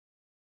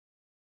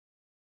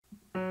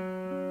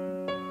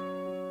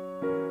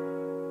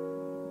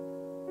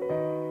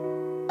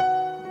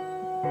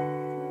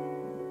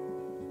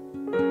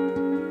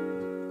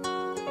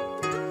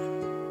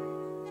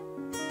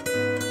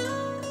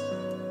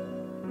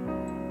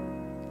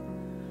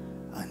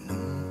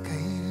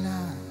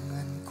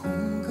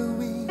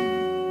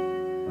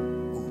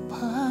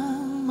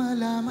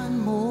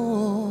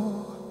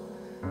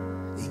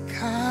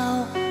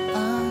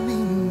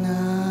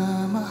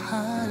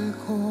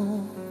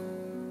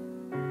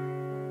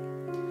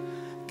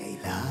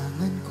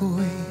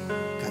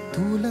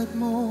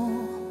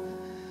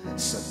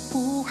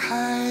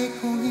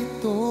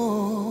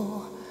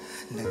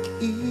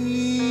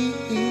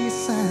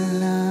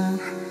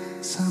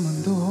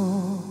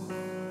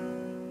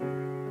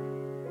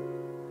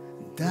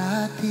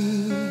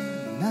dati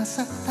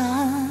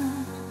nasaktan,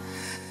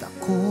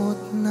 takot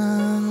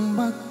nang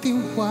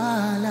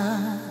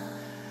magtiwala.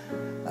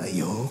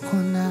 Ayoko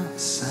na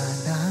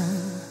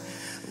sanang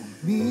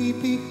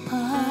umibig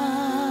pa,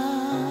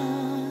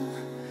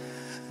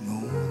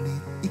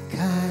 ngunit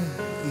ika'y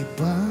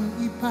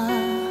ibang-iba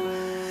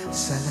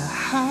sa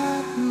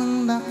lahat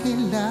ng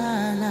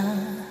nakilala.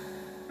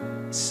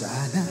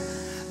 Sana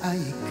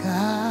ay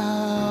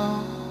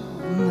ikaw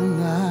na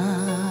nga.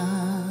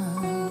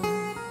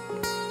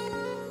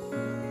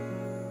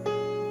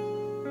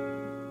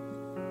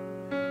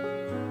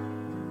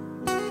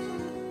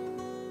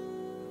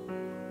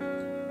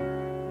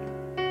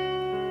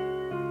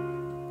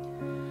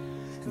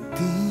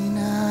 Di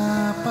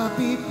na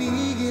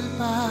papipigil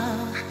pa,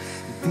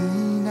 di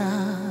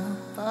na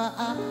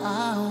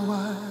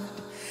paaawat,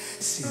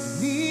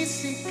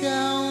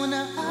 sinisigaw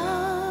na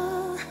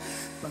ang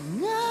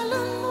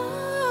pangalan mo.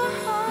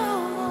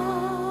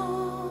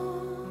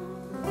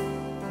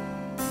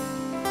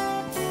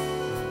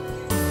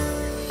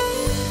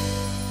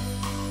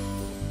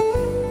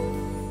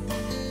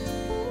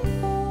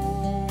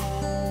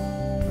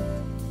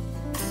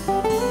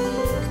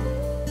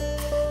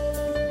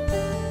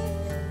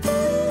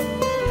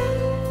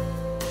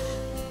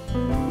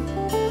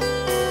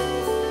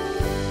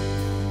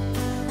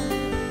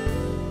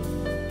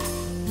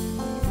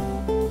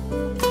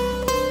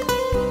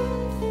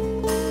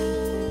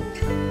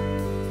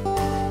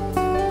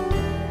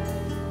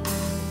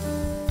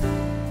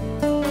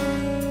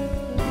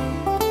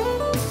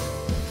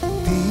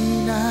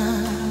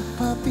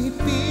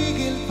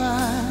 Pipigil pa,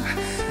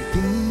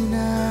 di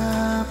na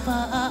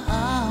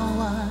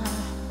paaawat,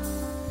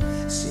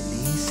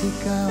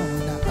 sinisigaw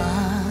na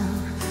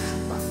ang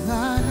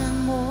pangalan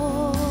mo.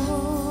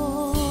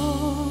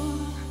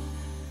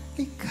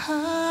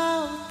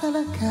 Ikaw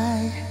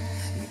talaga'y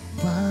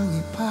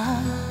ibang-iba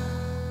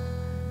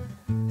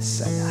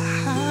sa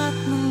lahat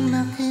ng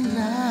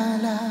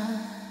nakilala.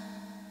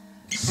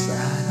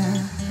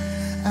 Sana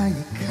ay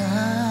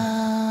ikaw.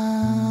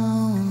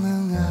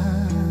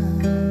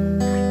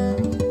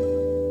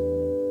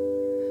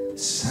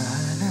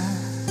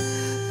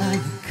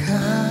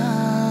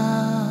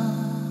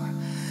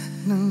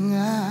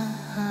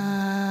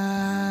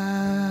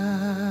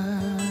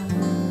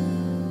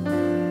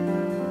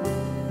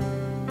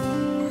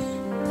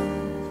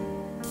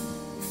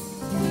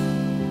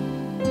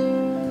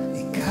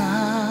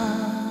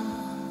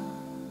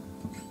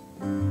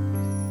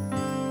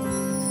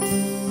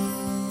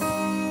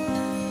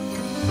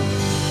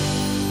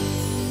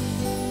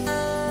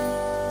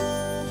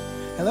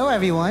 Hello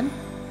everyone,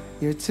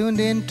 you're tuned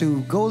in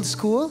to Gold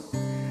School,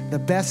 the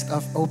best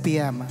of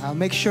OPM. I'll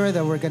make sure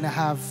that we're gonna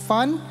have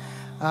fun.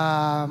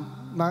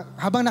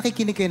 Habang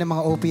nakikinig kayo ng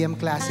mga OPM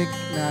classic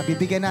na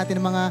bibigyan natin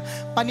ng mga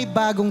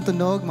panibagong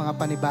tunog, mga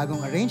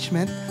panibagong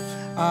arrangement.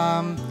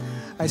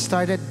 I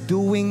started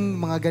doing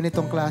mga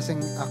ganitong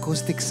klaseng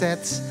acoustic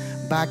sets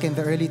back in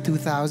the early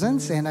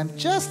 2000s, and I'm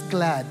just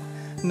glad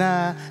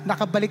na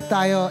nakabalik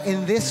tayo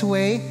in this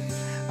way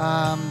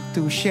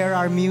to share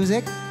our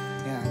music.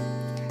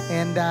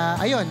 And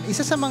ayun,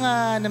 isa sa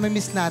mga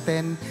namimiss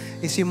natin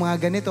is yung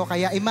mga ganito.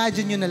 Kaya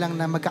imagine nyo na lang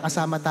na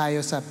magkakasama tayo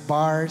sa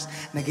bars,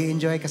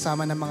 nag-i-enjoy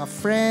kasama ng mga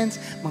friends,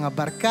 mga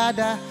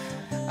barkada.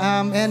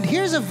 And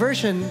here's a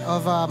version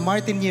of a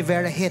Martin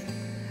Rivera hit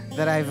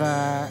that I've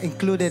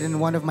included in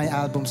one of my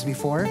albums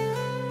before.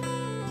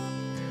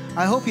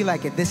 I hope you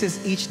like it. This is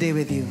Each Day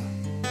With You.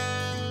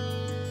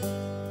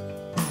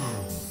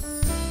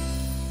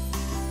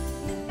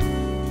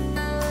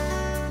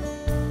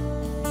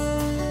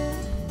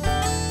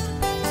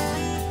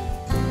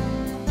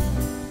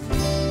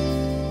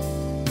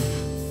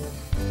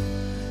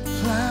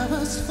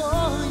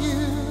 For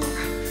you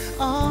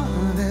on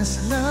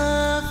this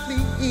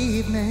lovely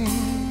evening,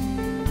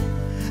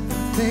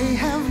 they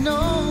have no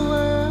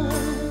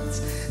words,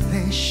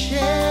 they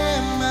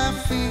share my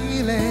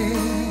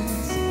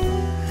feelings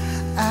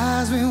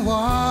as we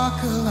walk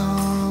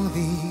along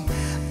the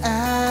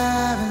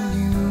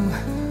avenue.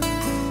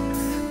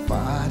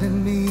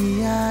 Pardon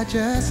me, I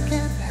just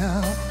can't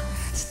help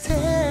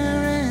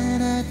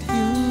staring at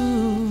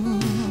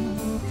you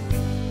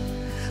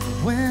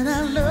when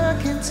I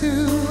look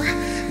into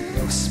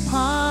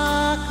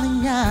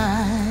sparkling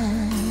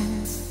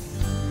eyes.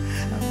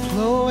 I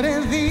float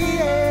in the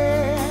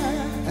air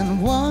and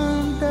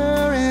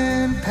wander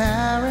in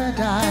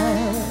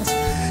paradise.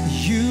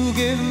 You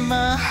give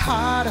my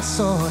heart a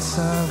source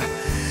of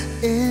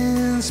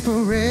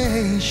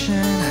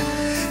inspiration.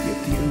 Your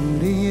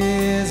beauty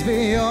is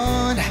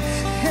beyond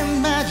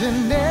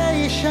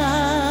imagination.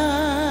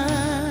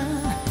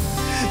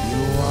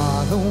 You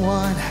are the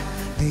one,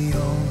 the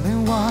only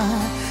one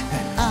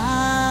that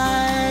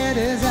I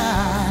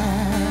desire.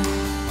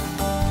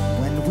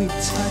 We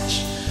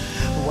touch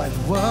when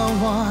we're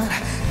one,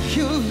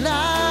 you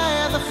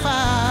light the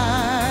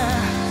fire.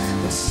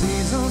 The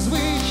seasons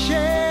we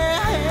share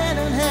hand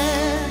in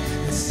hand,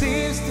 there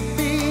seems to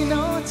be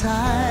no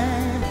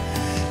time.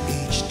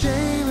 Each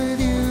day with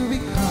you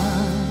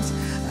becomes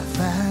a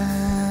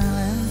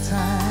Valentine.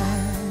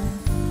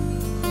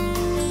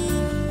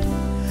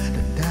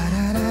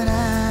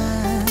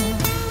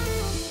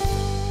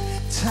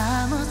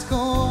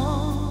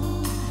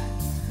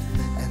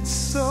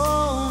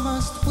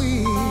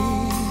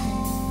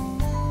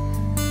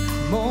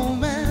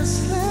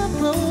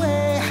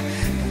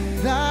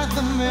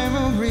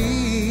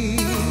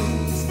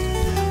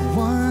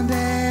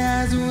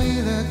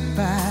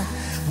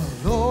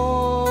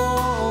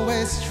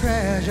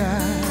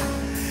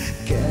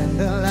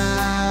 the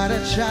light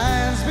that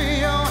shines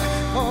beyond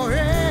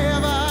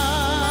forever.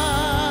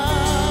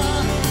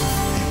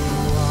 You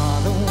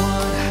are the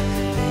one,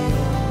 the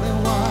only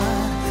one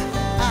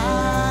that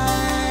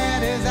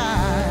I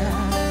desire.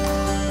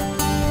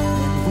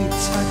 When we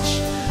touch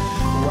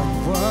one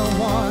world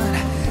one,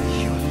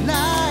 you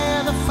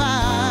light the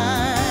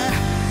fire.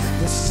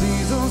 The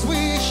seasons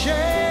we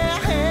share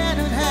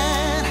hand in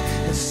hand,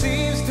 there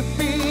seems to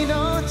be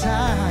no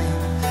time.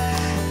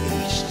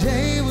 Each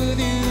day with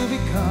you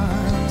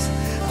becomes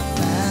a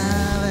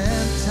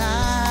Valentine.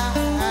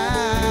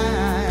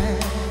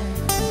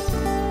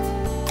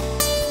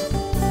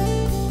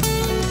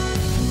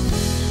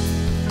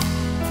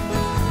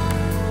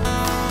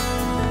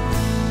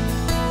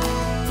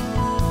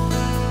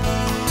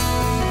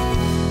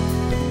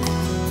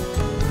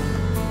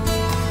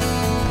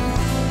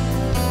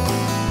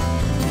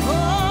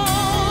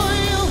 Oh,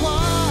 you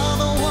are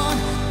the one,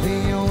 the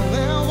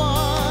only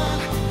one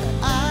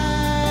that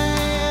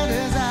I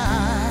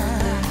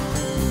desire.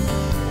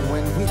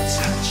 When we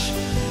touch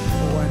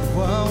one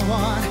world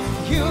one,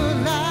 you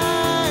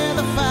light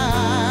the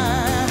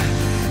fire.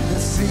 The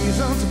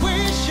seasons we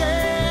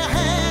share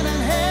hand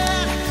in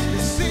hand,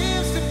 there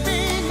seems to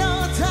be no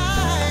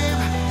time.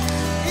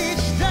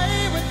 Each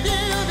day with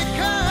you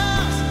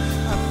becomes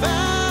a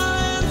Valentine.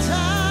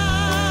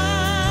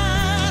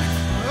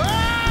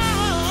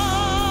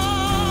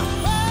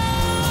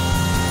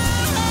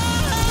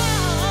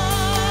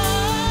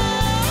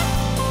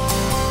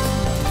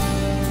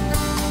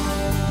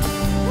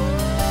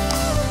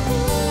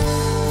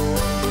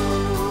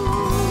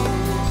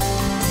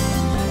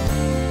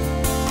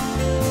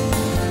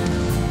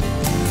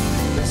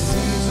 The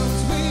seasons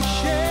we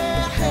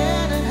share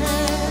hand in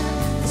hand,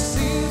 there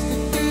seems to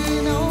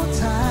be no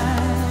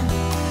time.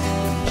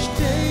 Each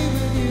day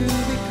with you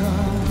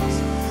becomes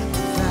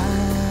a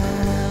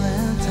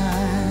Valentine.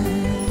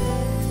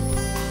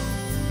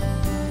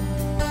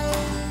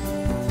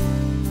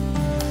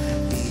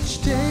 Each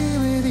day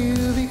with you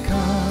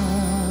becomes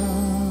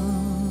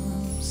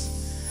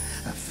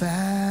a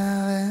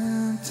Valentine.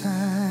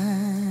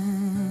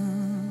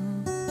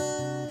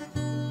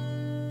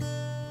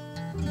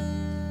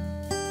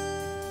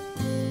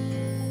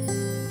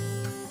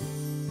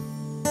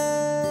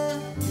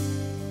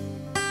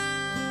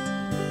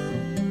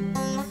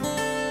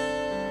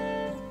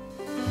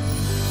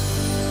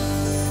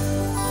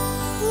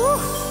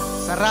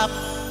 Sarap.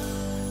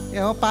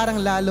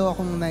 Parang lalo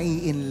akong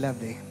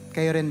nai-in-love eh.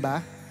 Kayo rin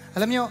ba?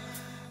 Alam nyo,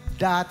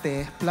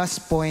 dati, plus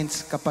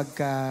points kapag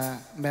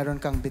meron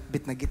kang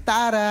bit-bit na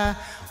gitara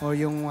o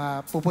yung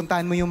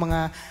pupuntahan mo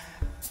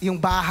yung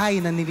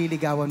bahay na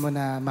nililigawan mo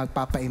na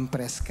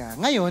magpapa-impress ka.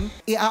 Ngayon,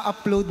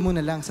 i-upload mo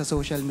na lang sa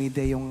social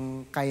media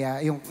yung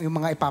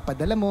mga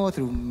ipapadala mo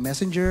through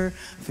Messenger,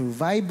 through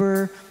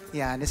Viber.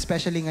 Yan,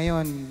 especially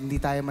ngayon,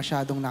 hindi tayo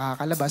masyadong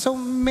nakakalabas. So,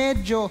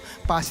 medyo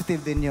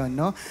positive din yon,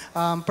 no?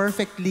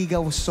 Perfect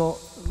ligaw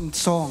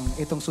song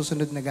itong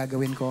susunod na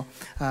gagawin ko.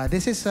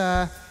 This is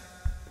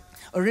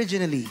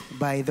originally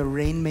by the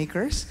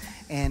Rainmakers,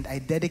 and I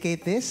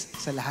dedicate this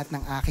sa lahat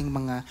ng aking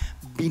mga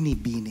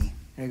binibini.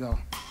 Here we go.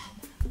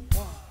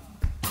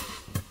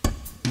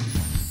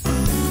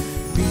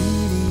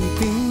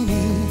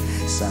 Binibini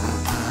sa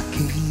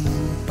aking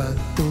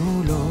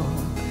pagtulog,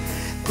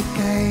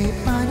 ika'y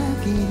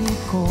panaginip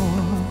ko.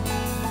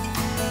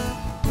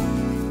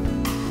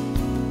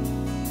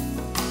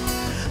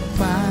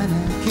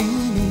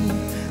 Panaginip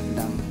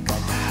ng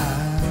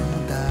kadhang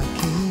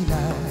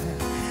dakila,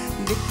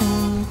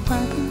 gitong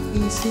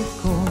pag-iisip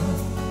ko.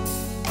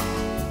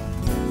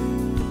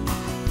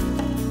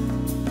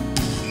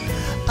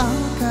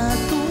 Ang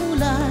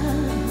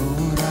katulad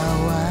mo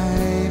raw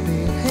ay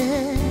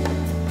birhen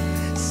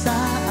sa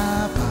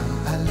abang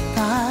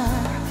altar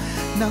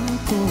ng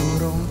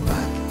purong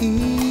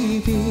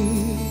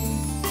pag-ibig.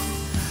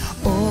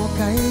 O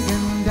kay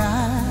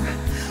ganda,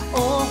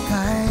 o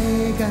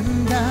kay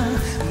ganda,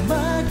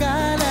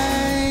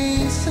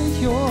 magalay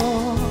sa'yo.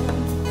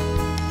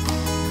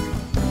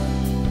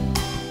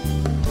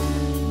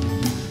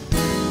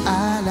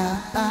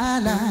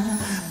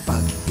 Ala-ala,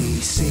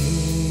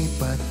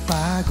 pag-isip at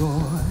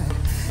pagod,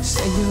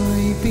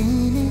 sa'yo'y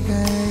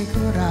binigay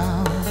ko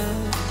raw.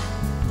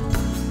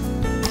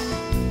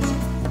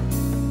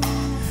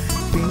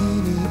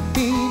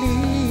 Pinipili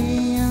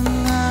ang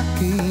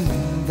aking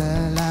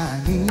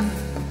dalangin,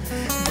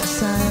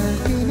 dasal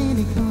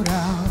pininig mo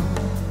raw.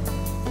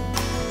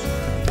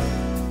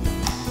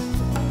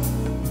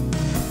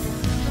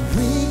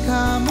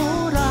 Wika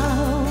mo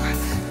raw,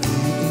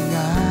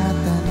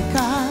 iingatan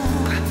ka,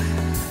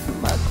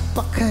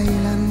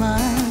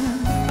 magpakailanman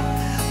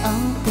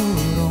ang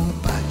purong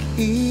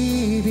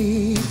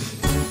pag-ibig.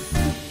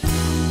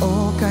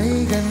 O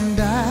kay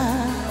ganda,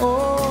 o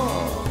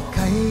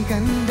kay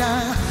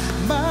ganda,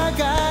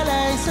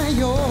 magalay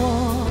sa'yo.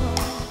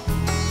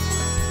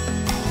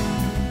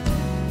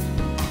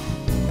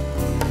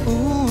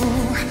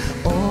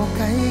 O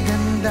kay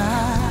ganda,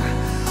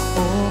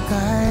 o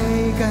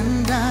kay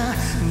ganda,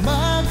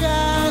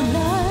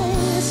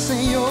 magalay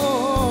sa'yo.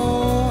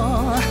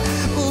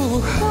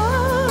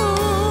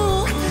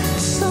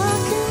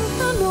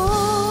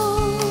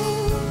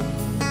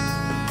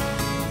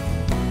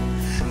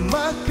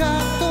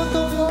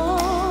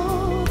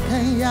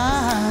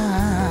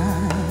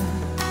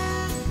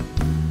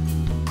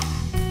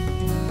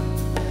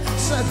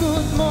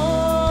 sagot mo.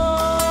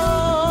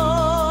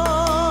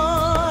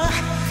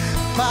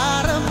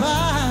 Para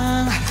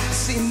bang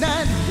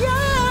sinadya.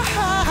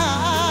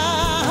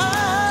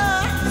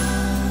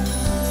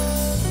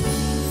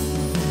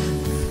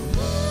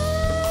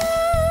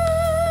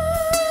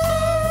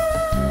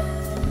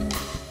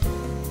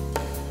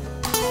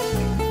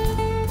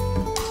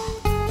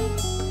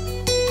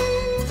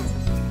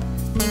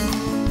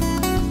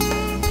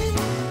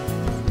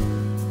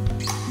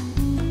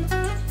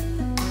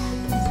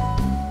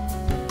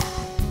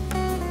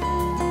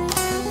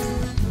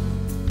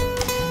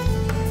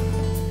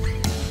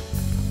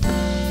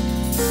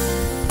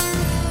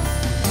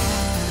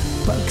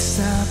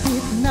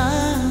 Pagsapit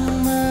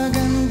ng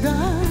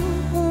magandang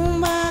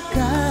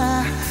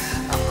umaga,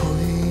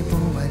 ako'y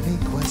bumalik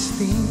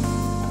wasting.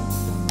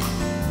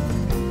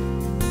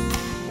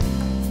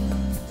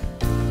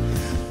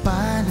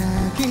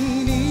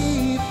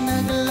 Panaginip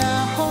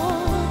naglaho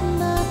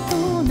na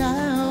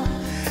tunaw,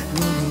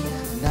 ngunit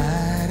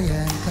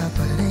nariyan ka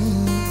pa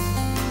rin.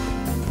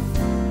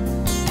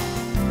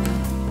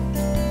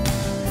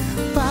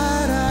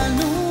 Para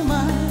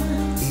luman,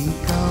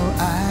 ikaw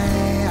ay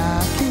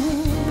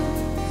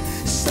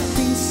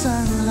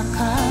isang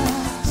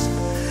lakas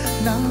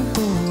ng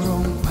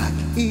purong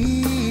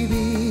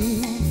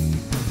pag-ibig.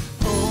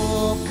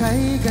 O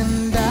kay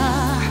ganda,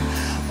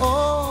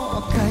 o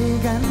kay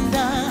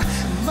ganda,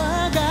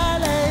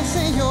 magalay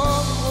sa'yo.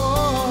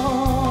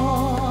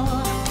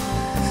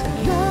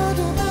 O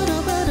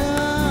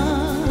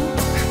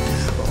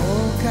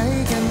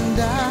kay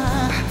ganda,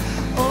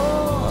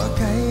 o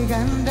kay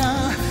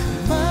ganda,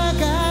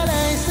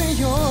 magalay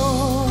sa'yo.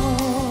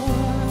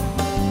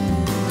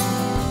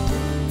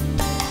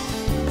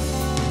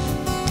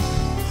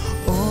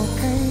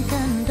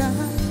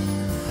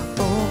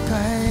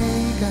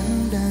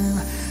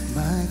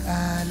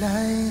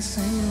 Mag-alay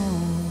sa'yo.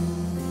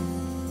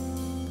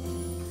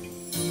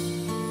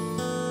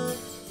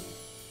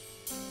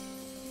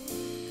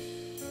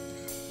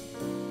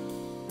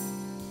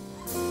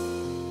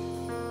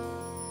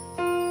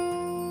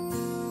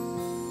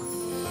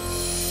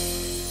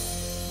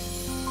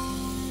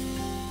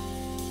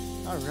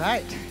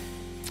 Alright.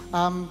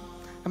 I'm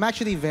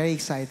actually very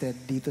excited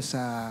dito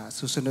sa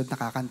susunod na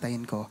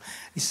kakantahin ko.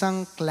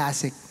 Isang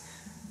classic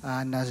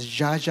na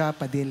Jaja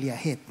Padilla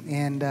hit.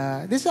 And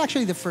this is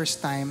actually the first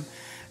time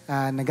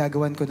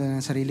nagagawan ko na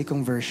ng sarili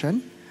kong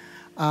version.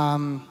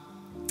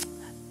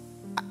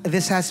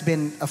 This has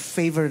been a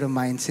favorite of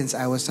mine since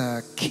I was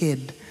a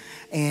kid.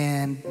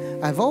 And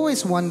I've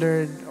always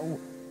wondered,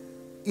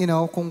 you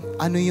know, kung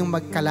ano yung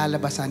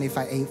magkalalabasan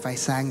if I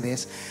sang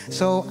this.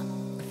 So,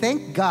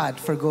 thank God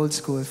for Gold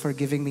School for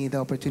giving me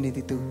the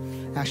opportunity to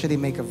actually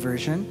make a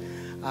version.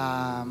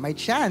 My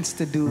chance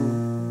to do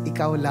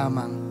Ikaw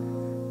Lamang.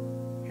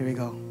 Here we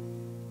go.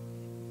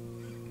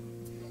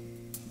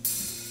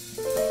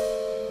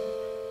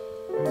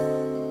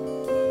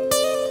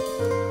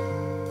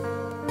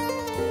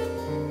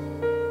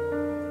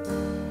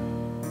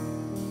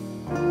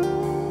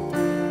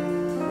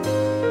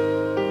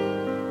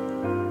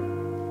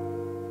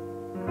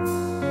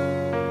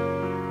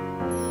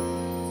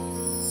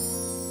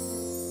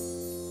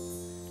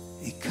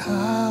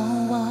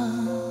 Ikaw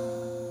ang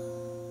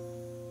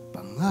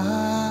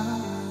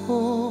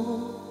pangako,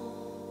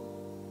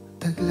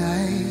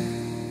 taglay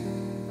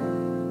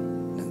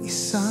ng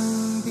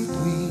isang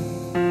bituin,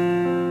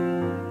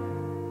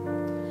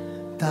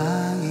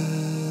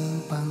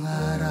 tanging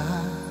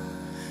pangarap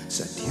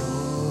sa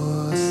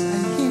Diyos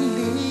ay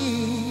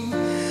hiling,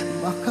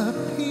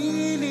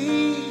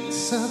 makapiling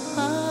sa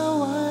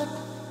bawat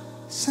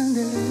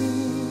sandali.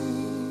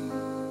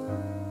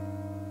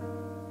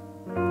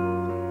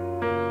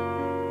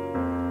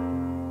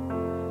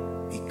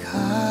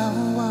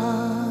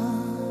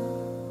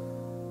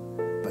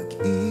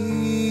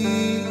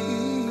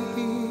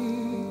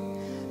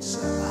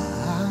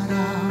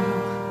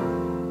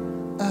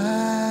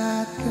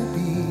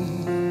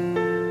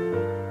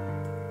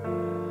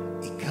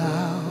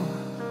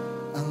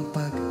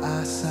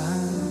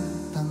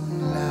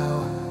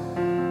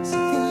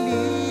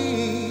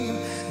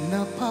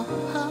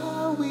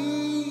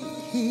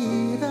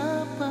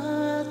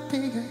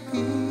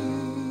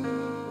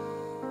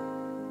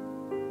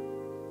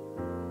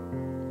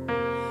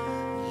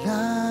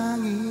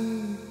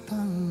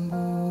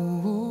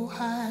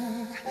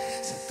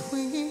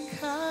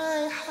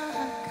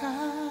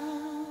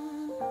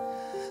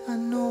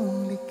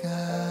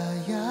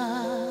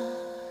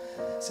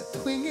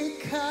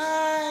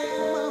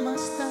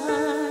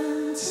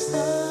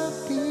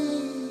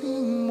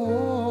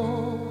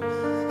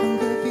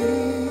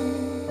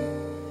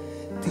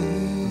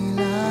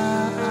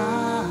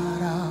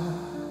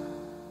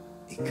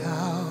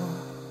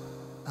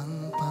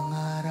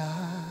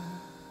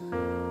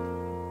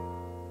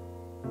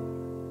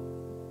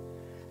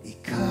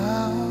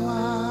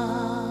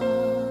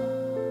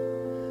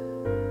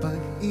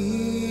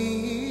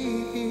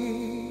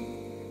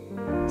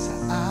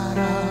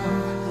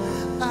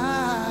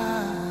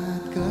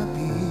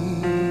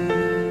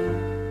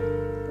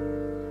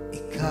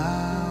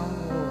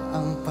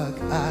 ang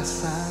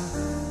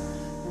pag-asang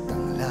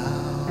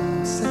tanglaw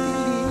sa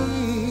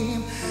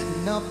dilim,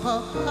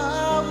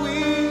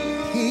 napapawi,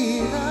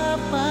 hirap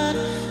at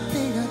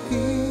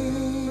tigatin.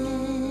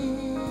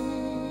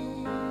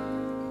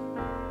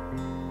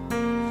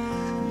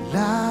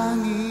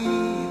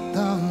 Langit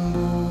ang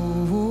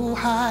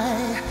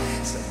buhay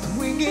sa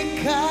tuwing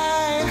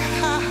ika'y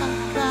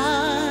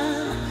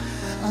hahakan.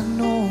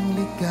 Anong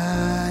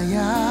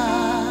ligaya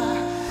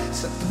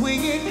sa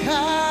tuwing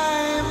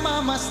ika'y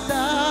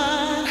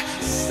mamasdan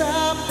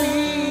sa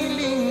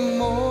piling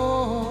mo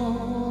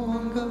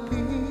ang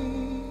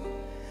gabi.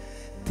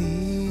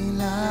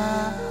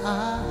 Tila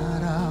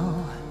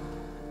araw,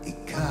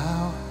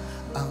 ikaw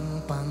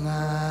ang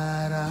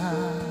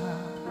pangarap.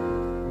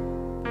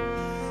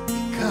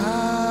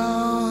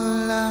 Ikaw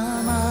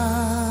lamang.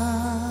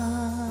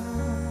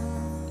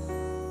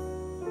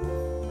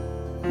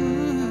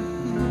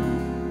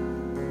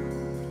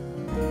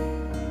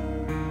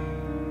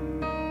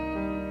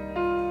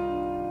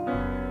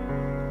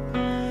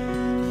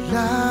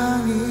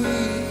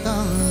 Langit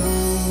ang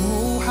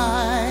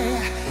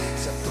buhay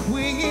sa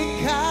tuwing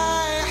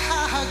ika'y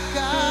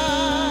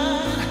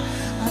hahagan.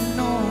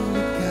 Anong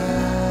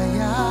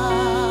ligaya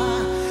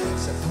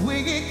sa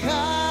tuwing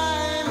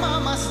ika'y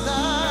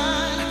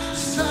mamasdan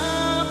sa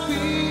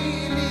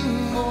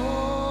piling mo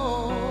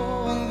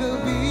ang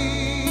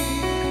gabi.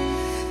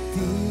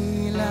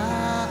 Tila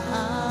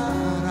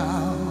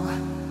araw,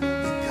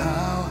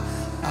 ikaw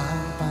ang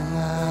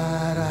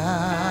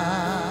pangarap.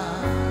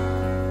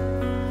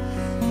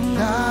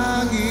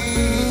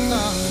 Langit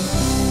ang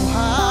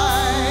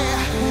buhay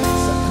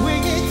sa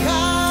tuwing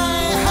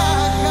ika'y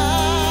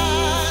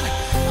hahagan.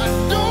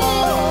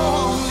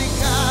 Anong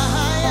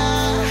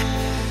ligaya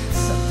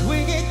sa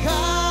tuwing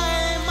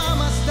ika'y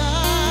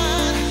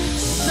mamasdan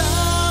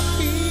sa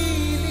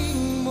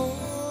piling mo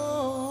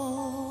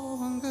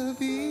ang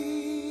gabi.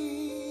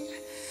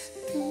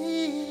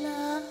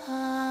 Tila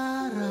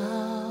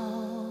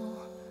araw,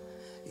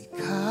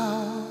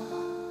 ikaw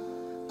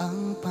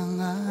ang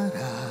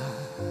pangarap.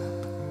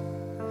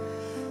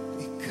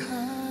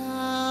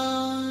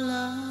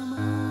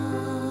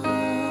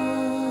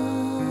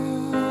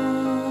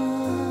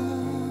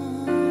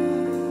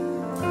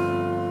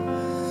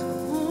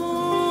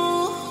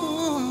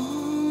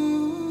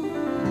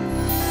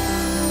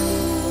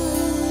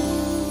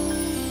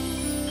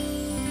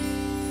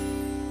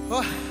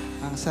 Oh,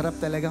 ang sarap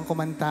talagang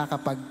kumanta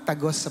kapag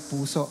tagos sa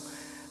puso.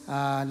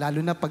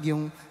 Lalo na pag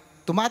yung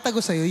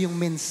tumatagos sa'yo yung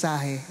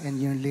mensahe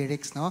and yung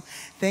lyrics, no?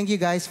 Thank you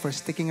guys for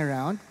sticking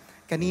around.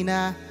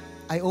 Kanina,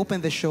 I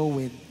opened the show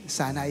with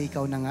Sana Ay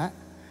Ikaw Na Nga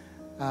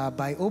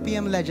by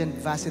OPM legend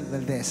Basil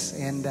Valdez.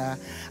 And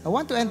I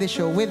want to end the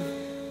show with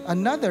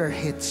another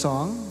hit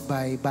song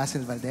by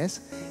Basil Valdez.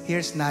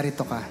 Here's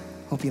Narito Ka.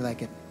 Hope you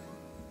like it.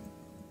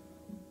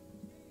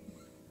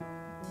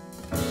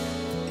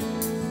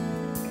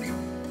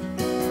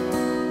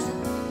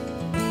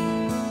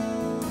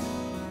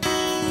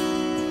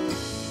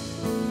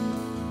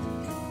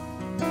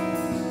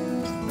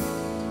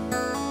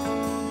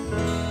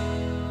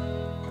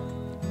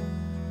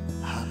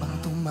 Habang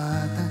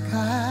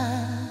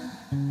tumatagal,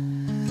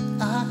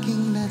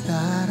 aking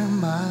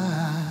nadarama,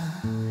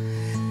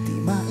 di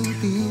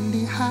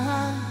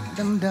maintindihan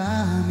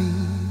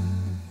damdamin.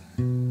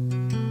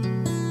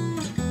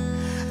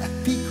 At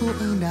di ko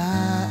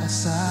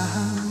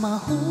inaasahang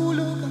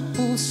mahulog ang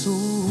puso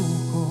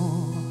ko.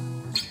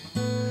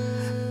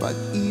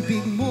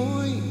 Pag-ibig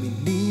mo'y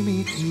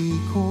minimiti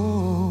ko.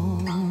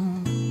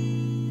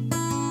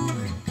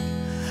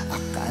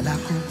 Akala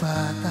ko ba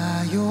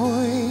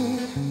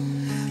tayo'y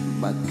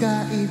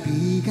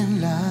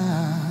magkaibigan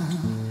lang?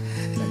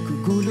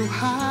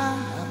 Naguguluhan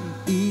ang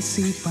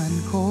isipan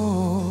ko.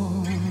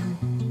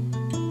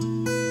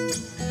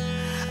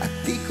 At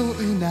di ko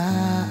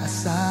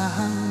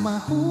inaasahang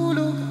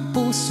mahulog ang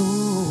puso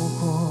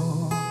ko.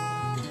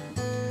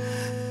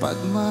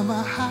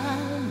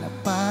 Pagmamahal na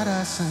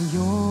para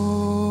sa'yo.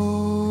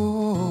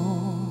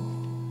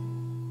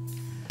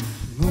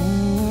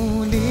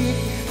 Ngunit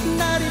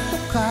narito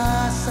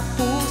ka sa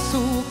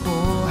puso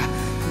ko.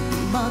 Hindi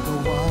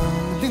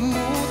magawang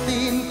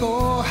limutin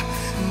ko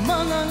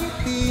mga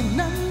ngiti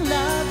ng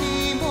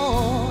labi mo.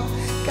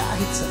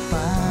 Kahit sa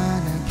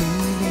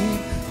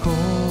panaginip ko,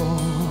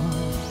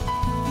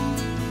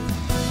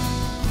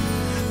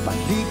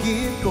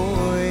 paligid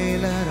ko'y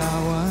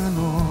larawan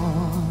mo.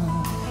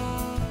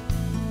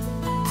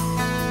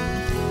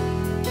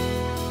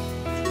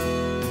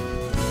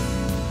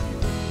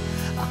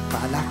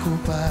 Akala ko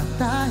ba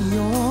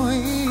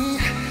tayo'y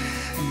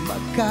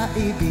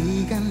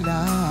magkaibigan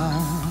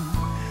lang?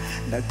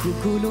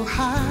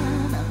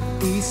 Naguguluhan ang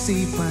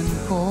isipan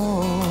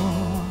ko.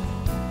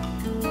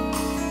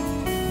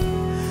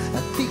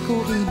 At di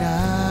ko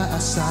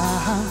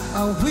inaasahang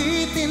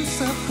awitin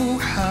sa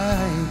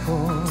buhay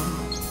ko.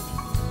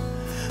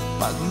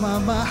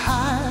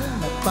 Pagmamahal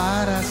na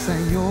para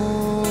sa'yo.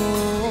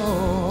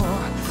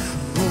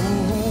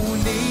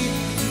 Ngunit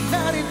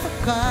narito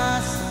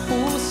ka sa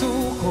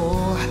puso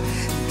ko.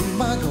 Di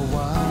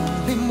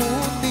magawang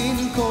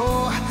limutin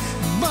ko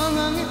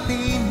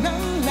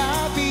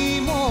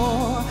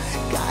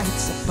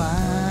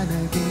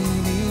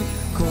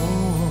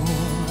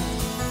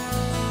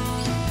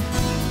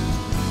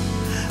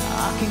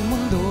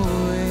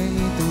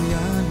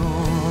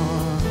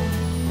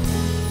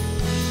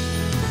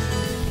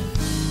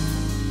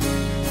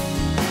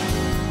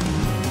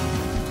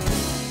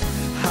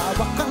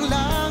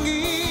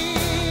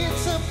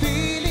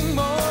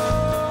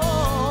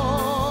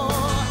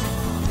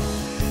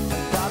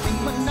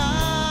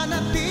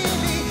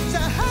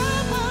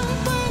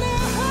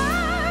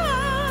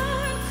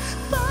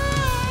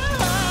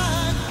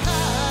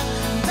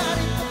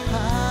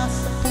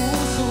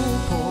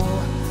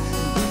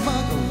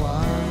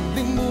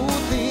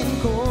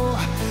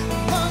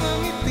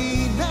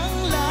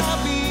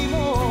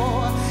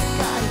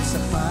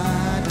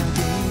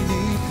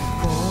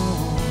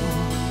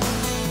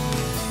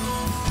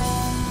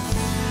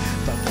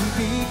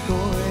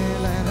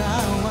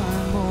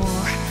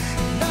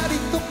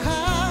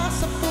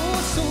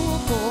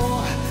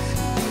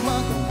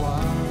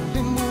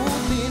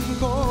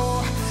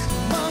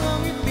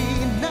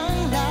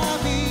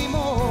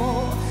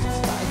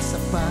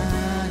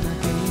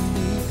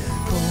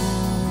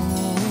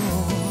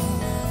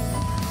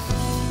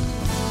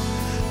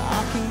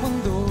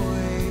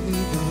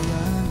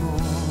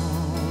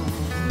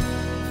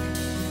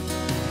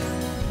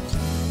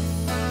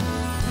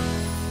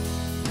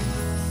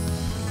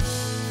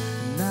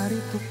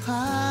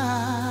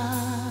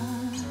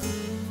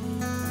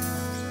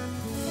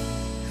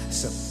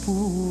sa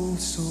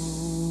puso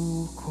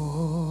ko.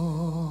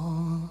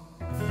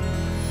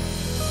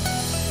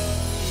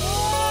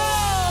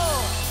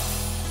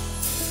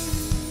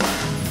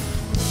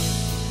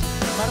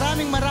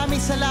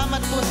 Maraming salamat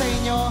po sa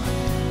inyo.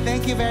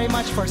 Thank you very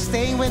much for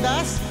staying with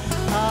us.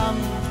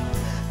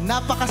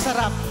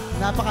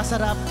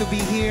 Napakasarap to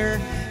be here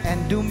and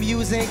do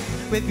music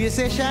with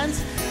musicians.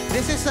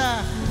 This is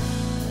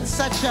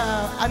such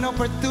an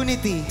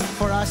opportunity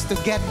for us to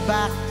get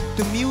back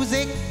to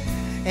music.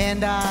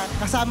 And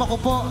kasama ko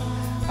po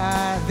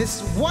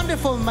this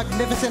wonderful,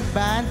 magnificent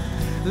band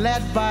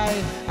led by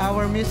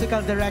our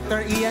musical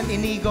director, Ian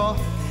Inigo.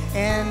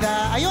 And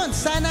ayun,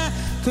 sana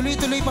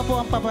tuloy-tuloy pa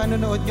po ang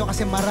papanonood nyo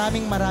kasi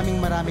marami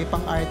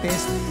pang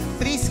artist.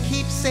 Please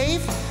keep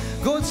safe.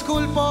 Go to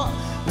school po.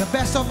 The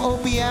best of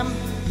OPM,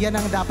 yan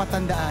ang dapat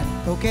tandaan.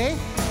 Okay?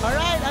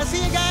 Alright, I'll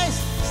see you guys.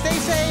 Stay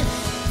safe.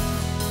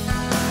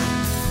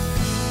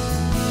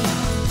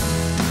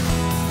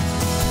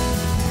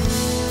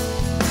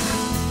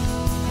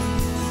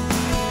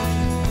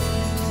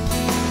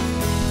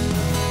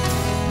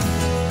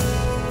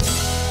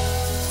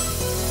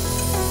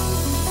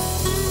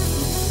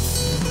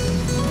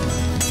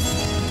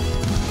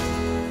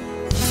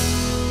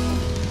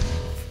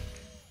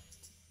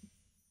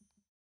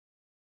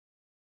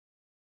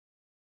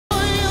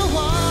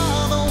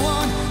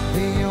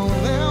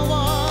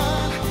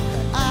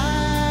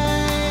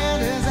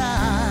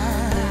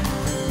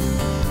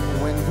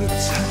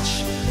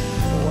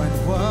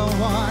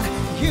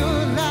 You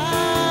lie.